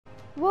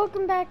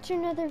Welcome back to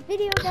another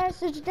video, guys.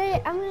 So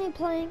today I'm going to be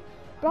playing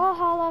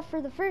Brawlhalla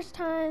for the first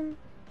time.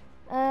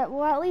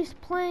 Well, at least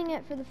playing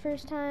it for the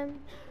first time.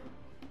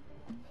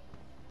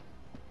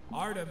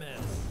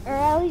 Artemis. Or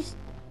at least,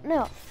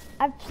 no.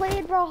 I've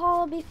played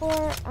Brawlhalla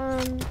before,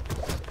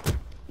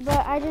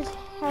 but I just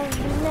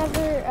have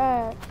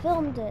never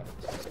filmed it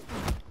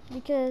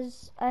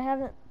because I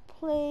haven't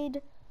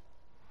played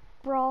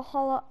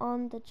Brawlhalla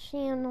on the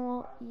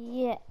channel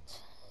yet.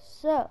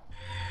 So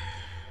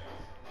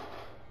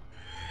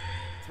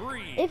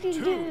if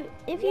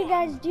you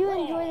guys do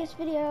enjoy this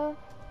video,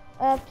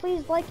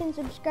 please like and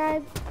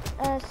subscribe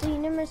so you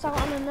never miss out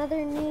on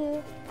another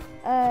new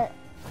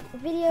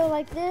video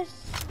like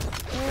this.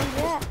 And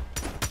yeah,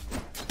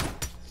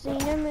 so you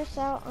never miss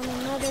out on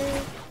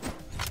another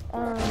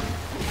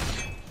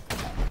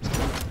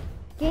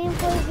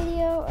gameplay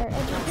video or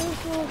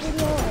educational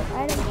video or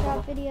item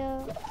shop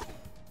video,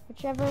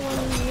 whichever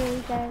one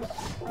you guys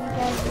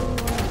really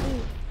want to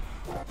see.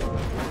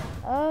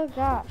 Oh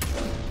gosh.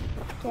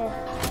 Okay.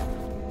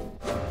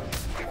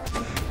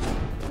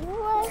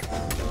 What?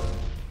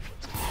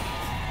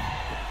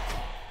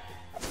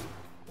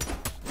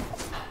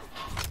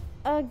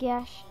 Oh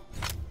gosh.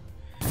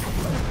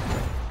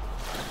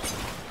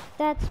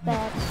 That's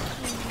bad.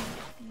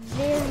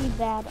 Very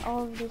bad.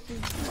 All of this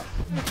is...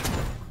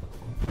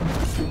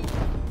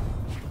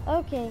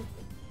 Okay.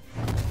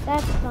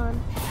 That's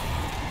fun.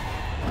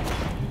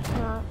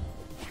 Not.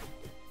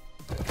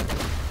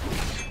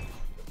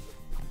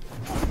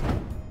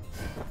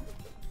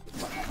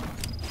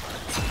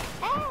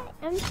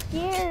 I'm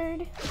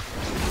scared.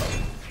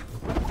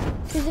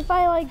 Because if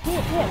I like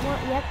get hit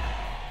one, yep.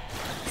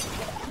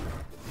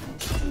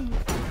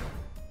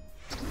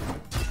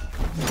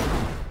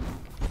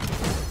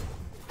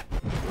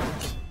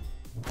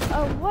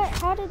 Oh, what?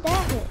 How did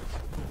that hit?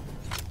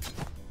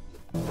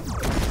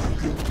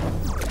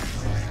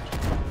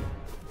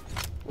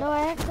 No,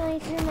 I accidentally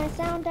threw my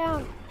sound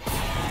down.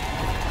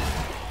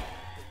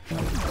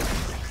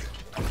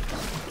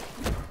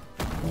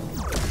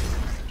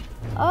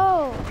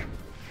 Oh.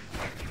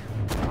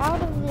 Out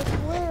of this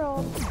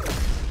world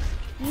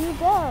you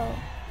go.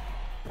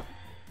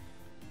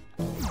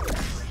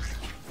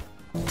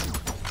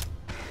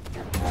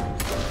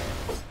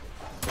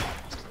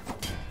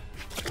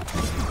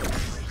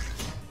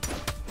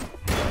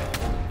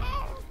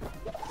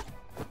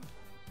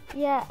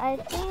 Yeah, I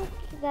think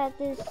that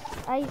this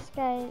ice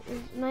guy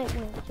might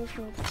win. Just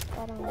me.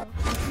 I don't know.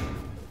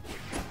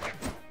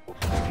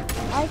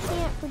 I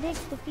can't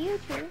predict the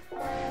future.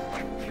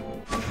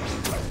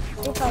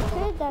 If I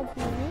could, that'd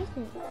be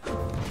amazing.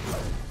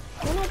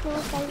 Then I'd know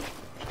if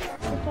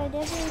I'd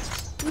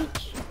ever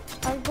reach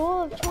our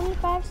goal of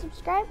 25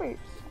 subscribers,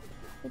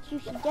 which you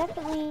should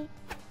definitely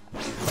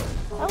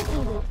help me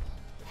with.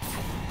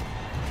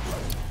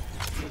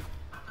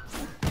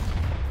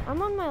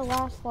 I'm on my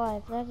last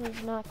live. That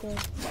is not good.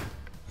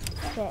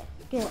 Okay,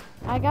 good.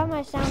 I got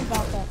my sound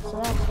back up,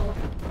 so that's good.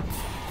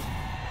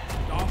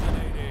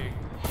 Dominating.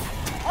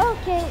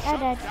 Okay, I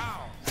died.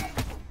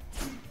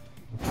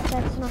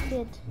 That's not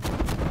good.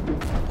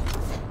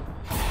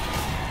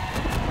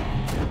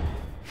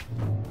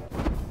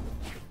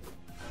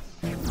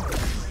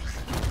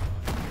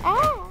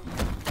 Ah!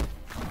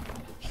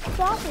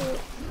 Stop it.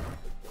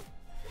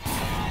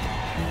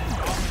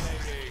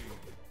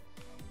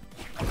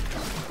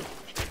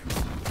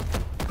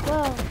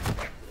 Whoa.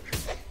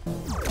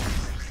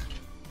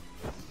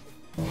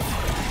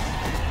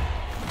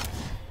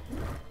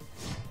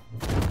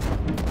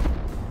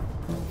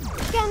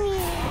 Come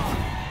here.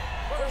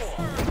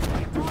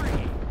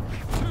 3,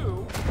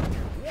 2,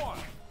 1.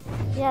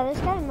 Yeah, this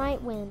guy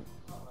might win.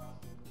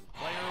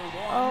 Player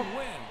 1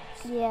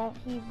 wins. Yeah,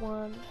 he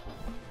won.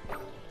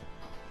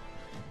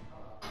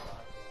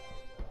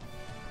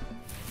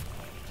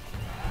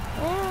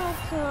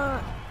 That's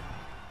not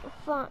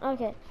fun.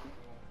 Okay.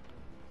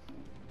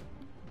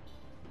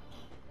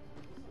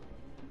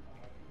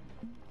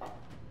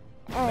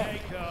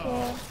 Alright,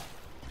 so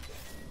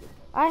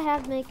I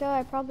have Mako.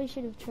 I probably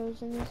should have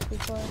chosen this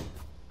before.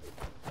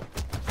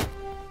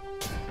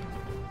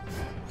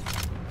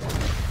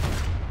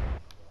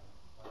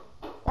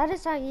 That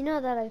is how you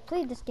know that I've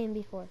played this game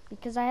before,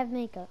 because I have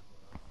Mako.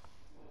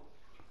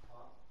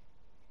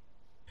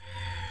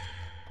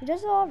 He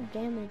does a lot of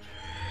damage.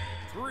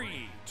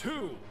 3,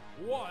 2,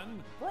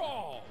 1,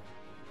 brawl.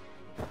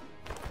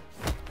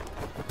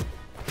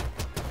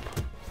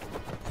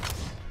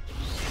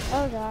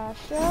 Oh gosh,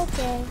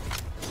 okay.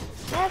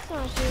 That's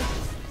not good.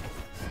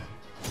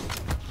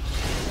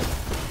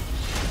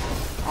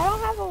 I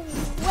don't have a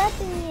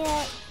weapon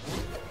yet.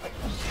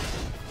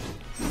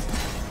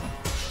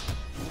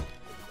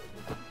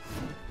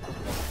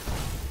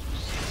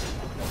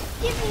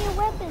 Give me a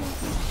weapon.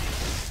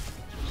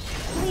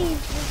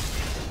 Please,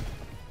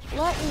 just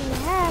let me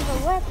have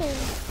a weapon.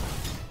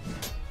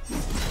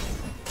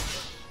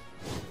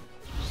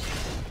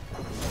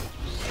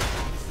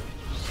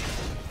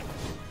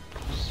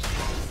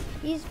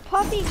 He's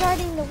puppy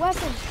guarding the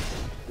weapon.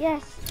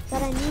 Yes,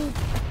 that I need.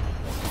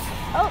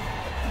 Oh,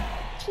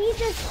 he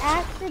just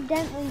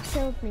accidentally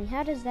killed me.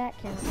 How does that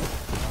count?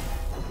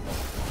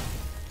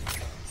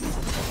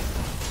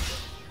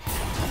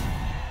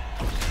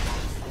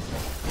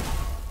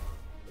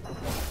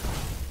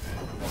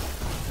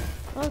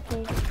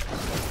 Okay.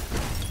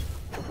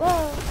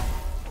 Whoa.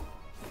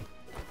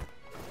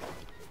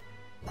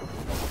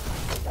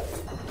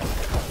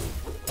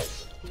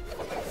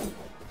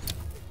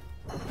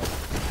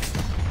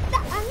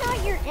 I'm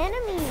not your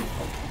enemy.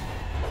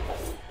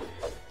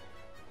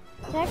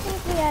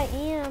 Technically I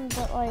am,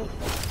 but like,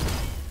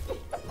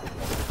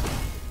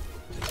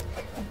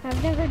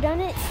 I've never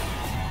done it.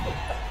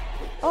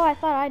 Oh, I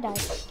thought I died.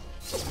 It's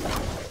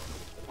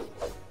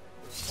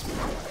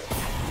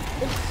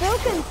so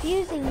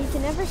confusing, you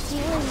can never see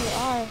where you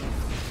are.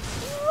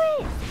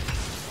 Wait!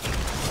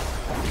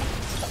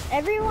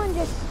 Everyone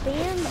just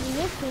spams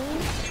looking.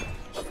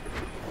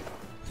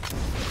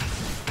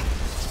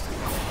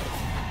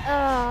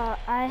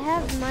 I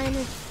have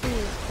 -2.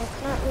 That's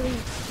not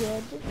really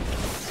good.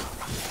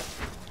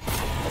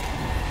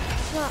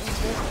 It's not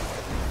good.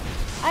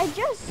 I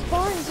just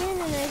spawned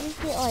in and I just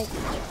get like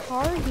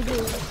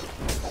targeted.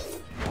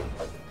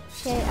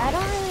 Okay, I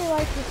don't really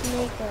like this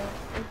makeup.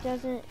 It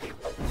doesn't,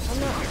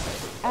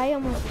 I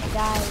almost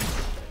died.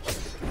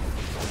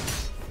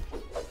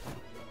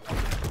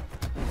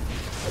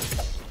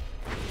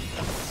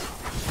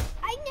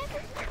 I never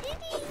did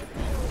anything.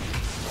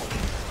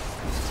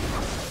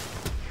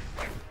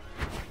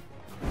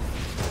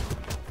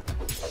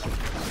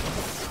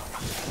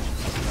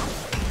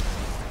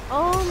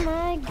 Oh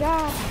my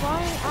gosh,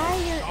 why am I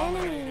your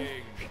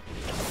enemy?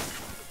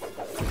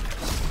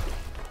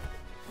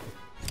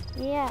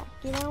 Yeah,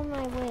 get out of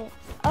my way.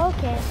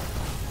 Okay.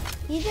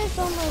 He just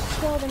almost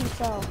killed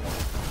himself.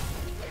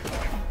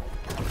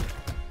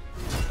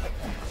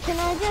 Can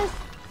I just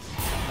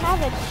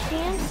have a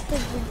chance to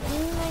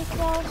redeem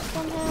myself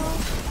somehow?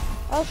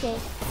 Okay.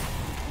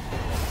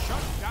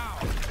 Shut down.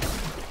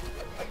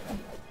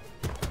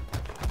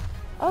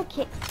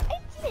 Okay. I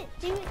didn't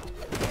do it.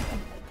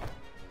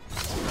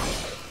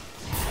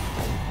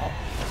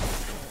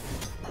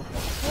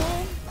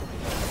 Okay.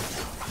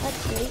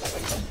 That's great.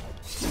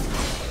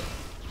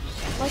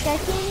 Like, I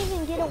can't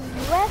even get a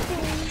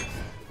weapon.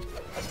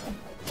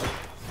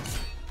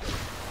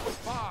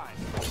 5,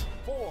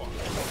 4.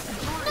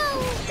 No,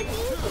 the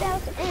game's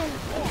about to end.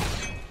 Yeah.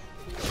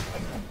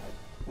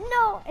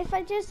 No, if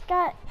I just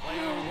got...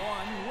 Player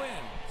 1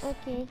 wins.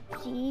 Okay,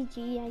 GG,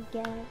 I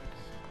guess.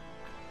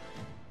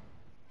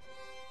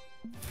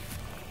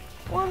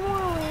 One more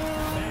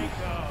round.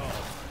 Mako.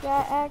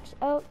 Got X.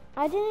 Oh,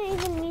 I didn't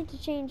even need to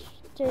change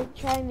to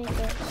try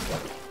Mako.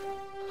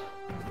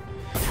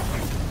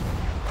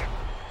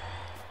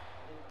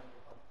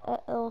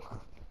 Uh-oh.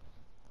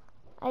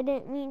 I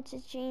didn't mean to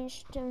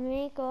change to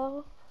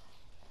Mako.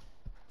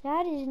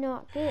 That is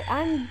not good.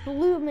 I'm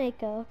blue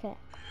Mako. Okay.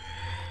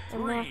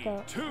 And 3,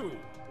 Mako. 2,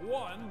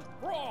 1,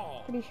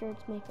 brawl. Pretty sure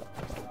it's Mako.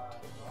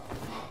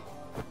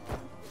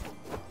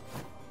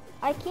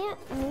 I can't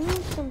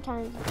move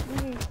sometimes. It's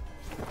weird.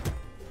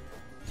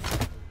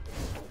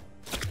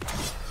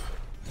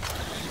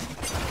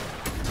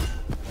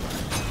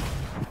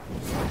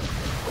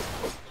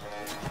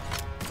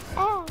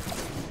 Ah!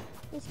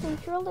 This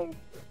controller is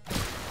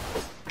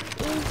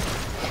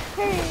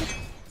cursed.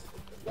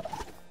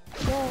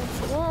 Whoa,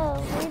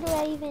 whoa, where do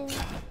I even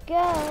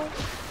go?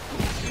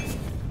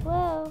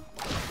 Whoa.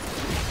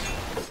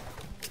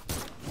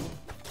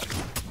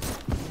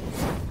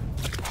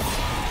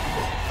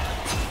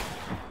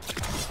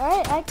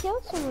 Alright, I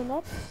killed someone.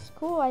 That's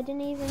cool. I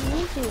didn't even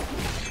need to.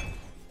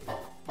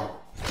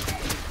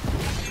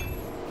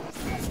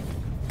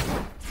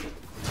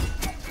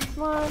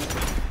 Come on.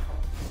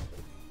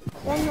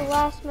 Then the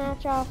last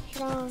match off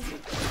strong.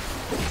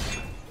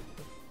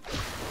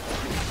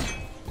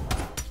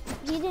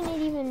 He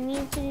didn't even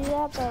mean to do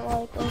that, but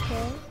like,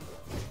 okay.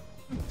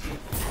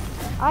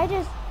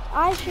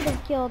 I should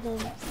have killed him.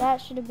 That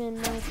should have been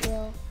my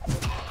kill.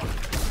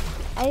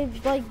 I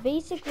like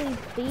basically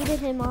baited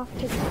him off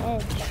to the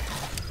edge.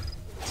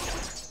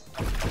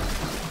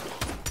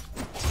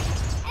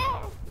 Ah!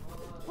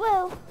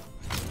 Whoa.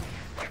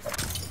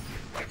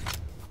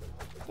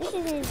 This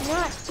is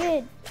not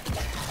good.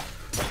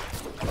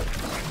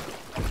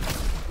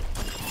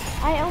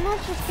 I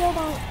almost just killed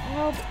on,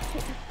 no,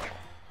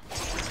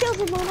 killed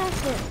him on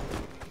accident.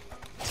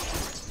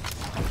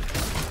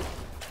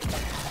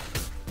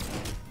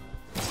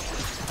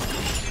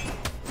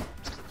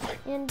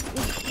 And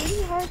it's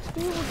pretty hard to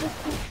do with this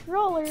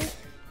controller.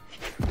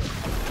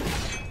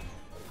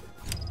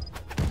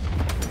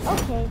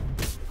 Okay.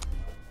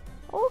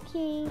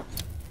 Okay.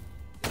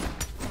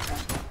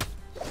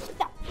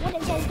 Stop. What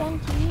have I done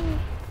to you?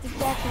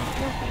 Exactly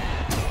nothing.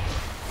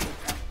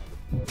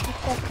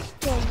 Except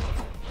kill you.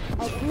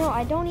 No,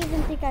 I don't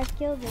even think I've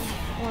killed him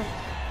once.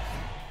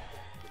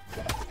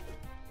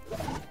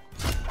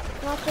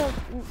 Not the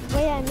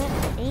way I meant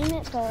to aim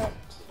it, but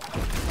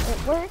it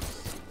works.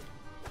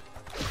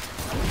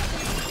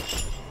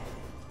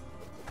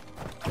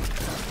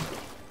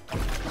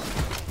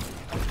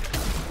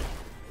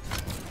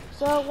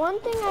 So one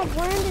thing I've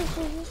learned is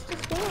just to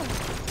spam.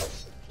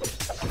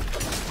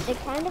 It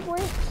kind of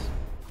works.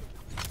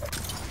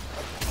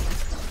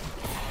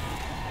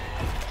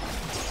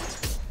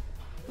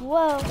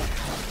 Whoa.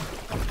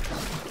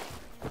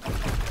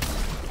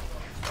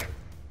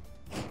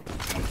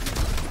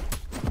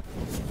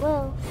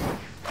 Whoa.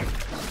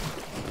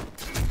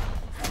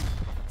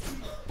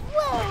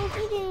 Whoa,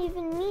 he didn't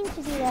even mean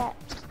to do that.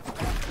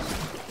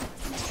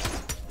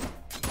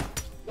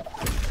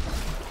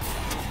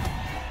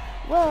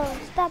 Whoa,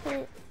 stop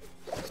it.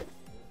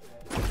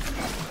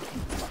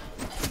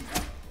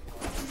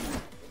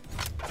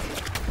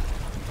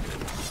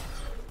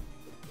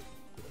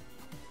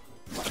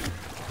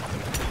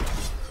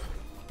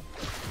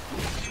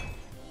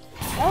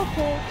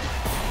 Okay,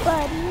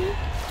 buddy.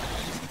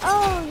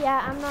 Oh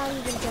yeah, I'm not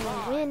even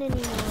gonna win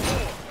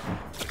anymore.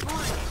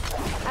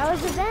 I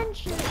was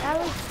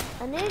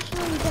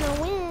initially gonna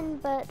win,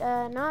 but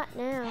not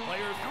now.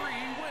 Player 3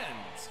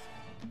 wins.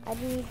 I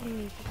didn't even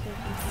need to take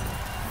this.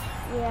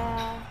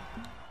 Yeah,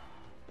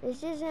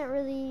 this isn't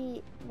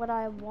really what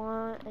I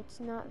want. It's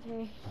not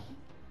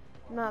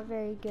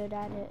very good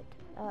at it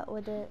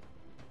with it.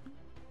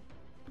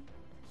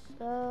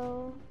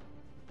 So.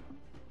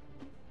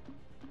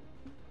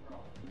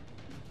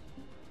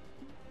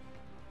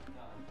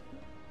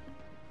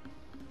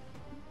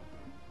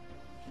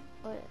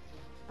 Wait,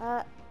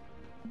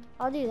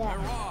 I'll do that.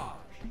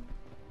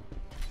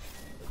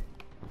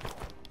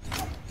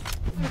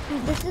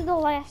 This is the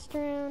last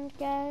round,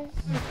 guys.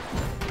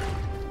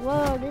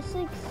 Whoa, this is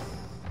a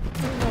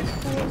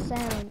cool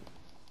sound.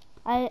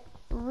 I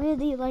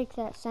really like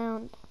that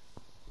sound.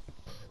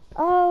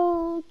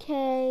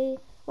 Okay,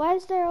 why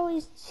is there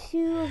always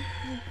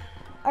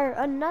or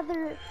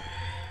another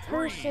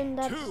person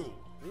that's 3, 2,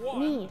 1,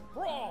 me?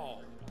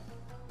 brawl.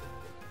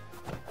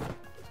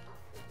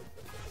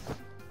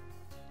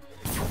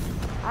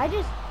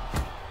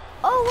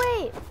 Oh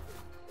wait!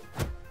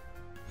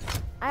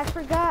 I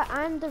forgot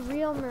I'm the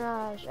real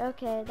Mirage.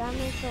 Okay, that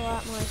makes a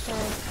lot more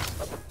sense.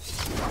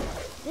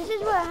 This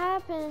is what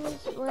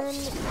happens when...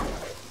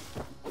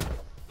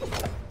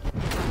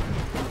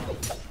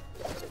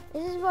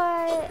 This is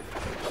why,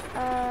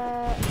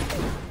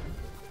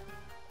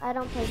 I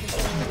don't play this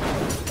game.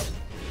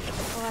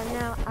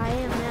 Well, I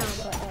am now,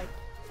 but like...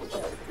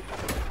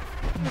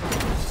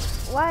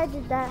 Why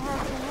did that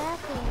have to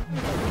happen?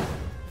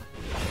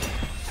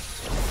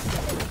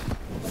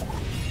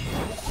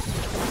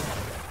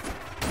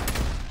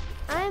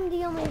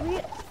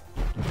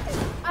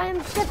 I'm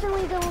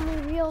definitely the only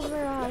real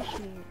Mirage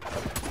here.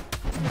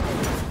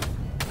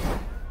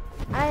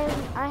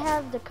 I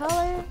have the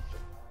color.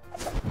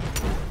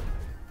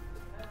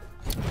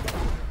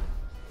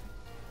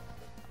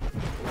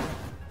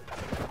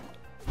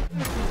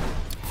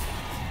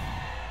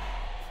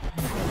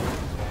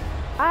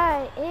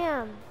 I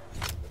am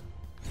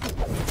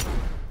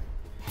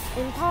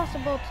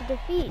impossible to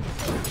defeat.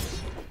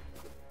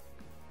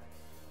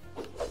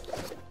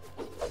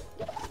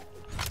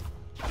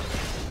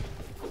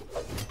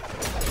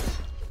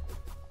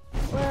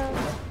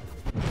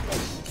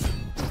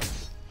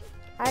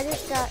 I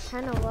just got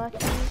kind of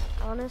lucky.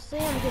 Honestly,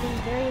 I'm getting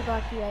very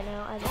lucky right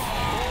now.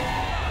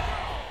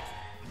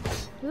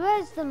 Who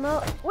has the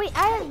most? Wait,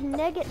 I have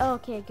negative. Oh,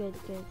 okay, good.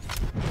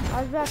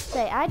 I was about to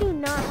say, I do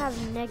not have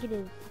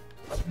negative.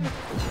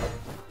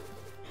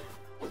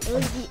 It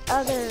was the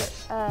other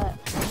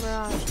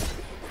Mirage.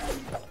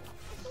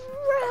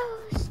 Bro,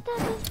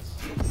 stop it.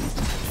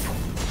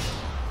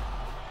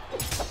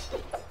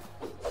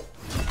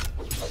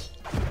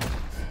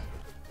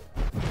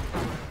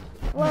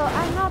 Well,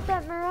 I'm not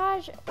that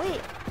Mirage.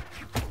 Wait,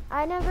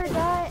 I never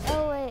died.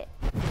 Oh, wait.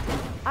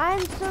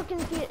 I'm so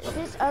confused.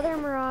 This other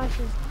Mirage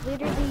is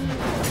literally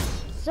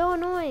so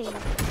annoying.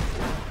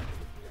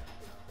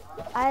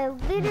 I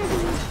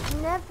literally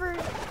never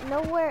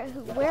know where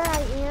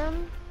I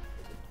am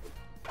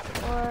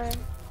or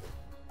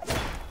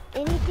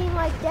anything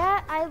like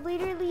that. I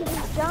literally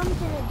just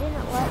jumped and it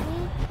didn't let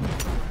me.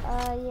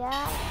 Yeah,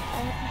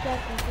 I hope you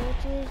guys enjoyed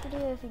today's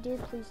video. If you did,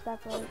 please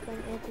slap a like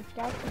button and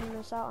subscribe so you don't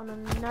miss out on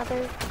another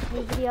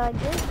new video like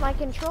this. My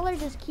controller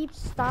just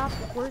keeps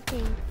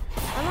working.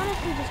 I'm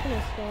honestly just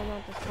gonna spam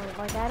at this point.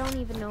 Like, I don't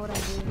even know what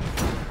I'm doing.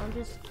 I'm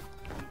just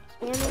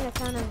spamming a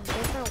ton of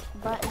different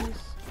buttons.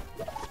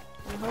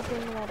 I'm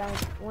hoping that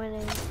I'm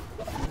winning.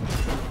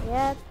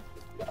 Yep,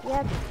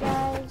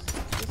 guys.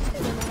 This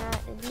is gonna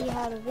be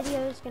how the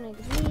video is gonna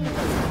be. This is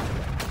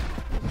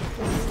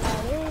gonna be how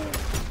it is.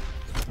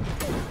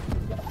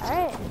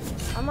 Alright,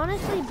 I'm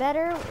honestly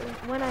better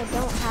when I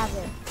don't have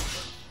it.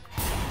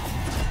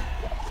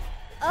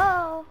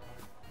 Oh!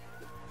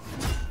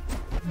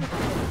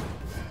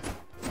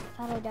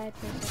 Thought I died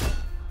for a second.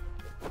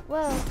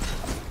 Whoa.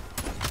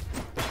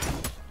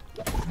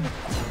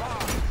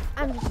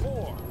 I'm just...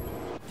 4,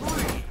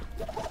 3,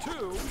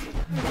 2.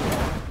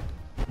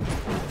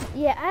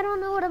 Yeah, I don't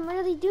know what I'm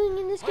really doing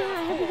in this game.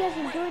 I hope you guys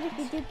enjoyed. If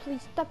you did,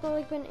 please slap the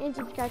like button and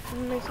subscribe to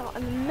miss out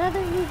on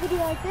another new video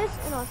like this.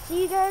 And I'll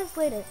see you guys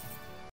later.